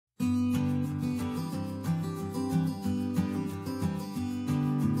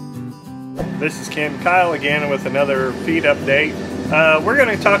This is Ken Kyle again with another feed update. We're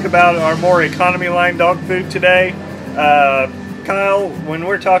going to talk about our more economy line dog food today. Kyle, when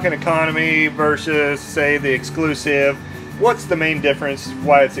we're talking economy versus, say, the exclusive, what's the main difference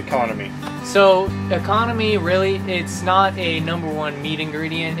why it's economy? So economy, really, it's not a #1 meat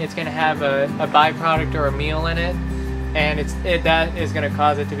ingredient. It's going to have a byproduct or a meal in it, and that is going to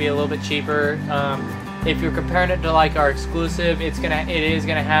cause it to be a little bit cheaper. If you're comparing it to like our exclusive, it is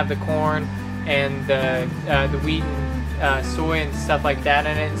gonna have the corn and the wheat and soy and stuff like that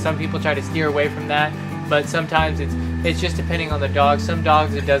in it. Some people try to steer away from that, but sometimes it's just depending on the dog. Some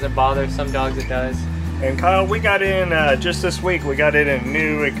dogs it doesn't bother, some dogs it does. And Kyle, we got in just this week. We got in a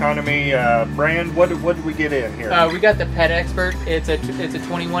new economy brand. What did we get in here? We got the Pet Expert. It's a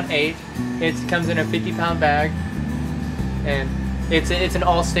 21/8. It comes in a 50-pound bag, and it's an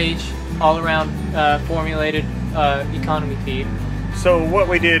all-stage, all-around formulated economy feed. So what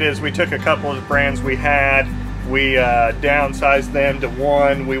we did is we took a couple of brands we had, we downsized them to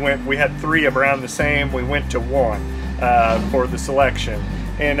one. We had 3 around the same. We went to 1 for the selection.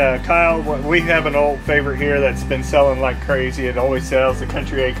 And Kyle, we have an old favorite here that's been selling like crazy. It always sells. The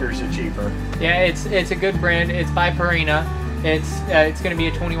Country Acres are cheaper. Yeah, it's a good brand. It's by Purina. It's going to be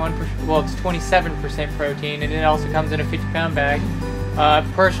a 27% protein, and it also comes in a 50-pound bag.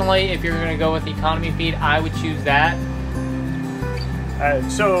 Personally, if you're going to go with economy feed, I would choose that.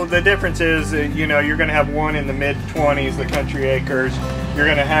 So the difference is, you know, you're going to have one in the mid-20s, the Country Acres. You're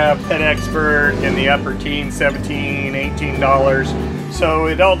going to have Pet Expert in the upper teens, $17, $18. So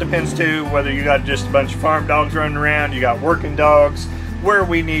it all depends too whether you got just a bunch of farm dogs running around, you got working dogs, where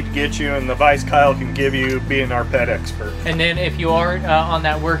we need to get you, and the advice Kyle can give you being our Pet Expert. And then if you are on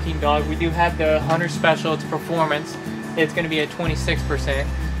that working dog, we do have the Hunter Special. It's Performance. It's going to be at 26%,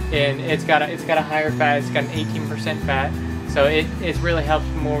 and it's got a higher fat. It's got an 18% fat, so it really helps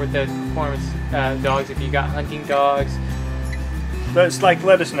more with the performance dogs if you got hunting dogs. But it's like,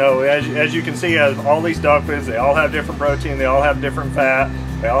 let us know. As you can see, all these dog foods, they all have different protein, they all have different fat,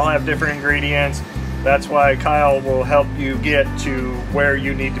 they all have different ingredients. That's why Kyle will help you get to where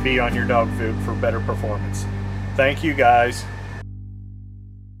you need to be on your dog food for better performance. Thank you, guys.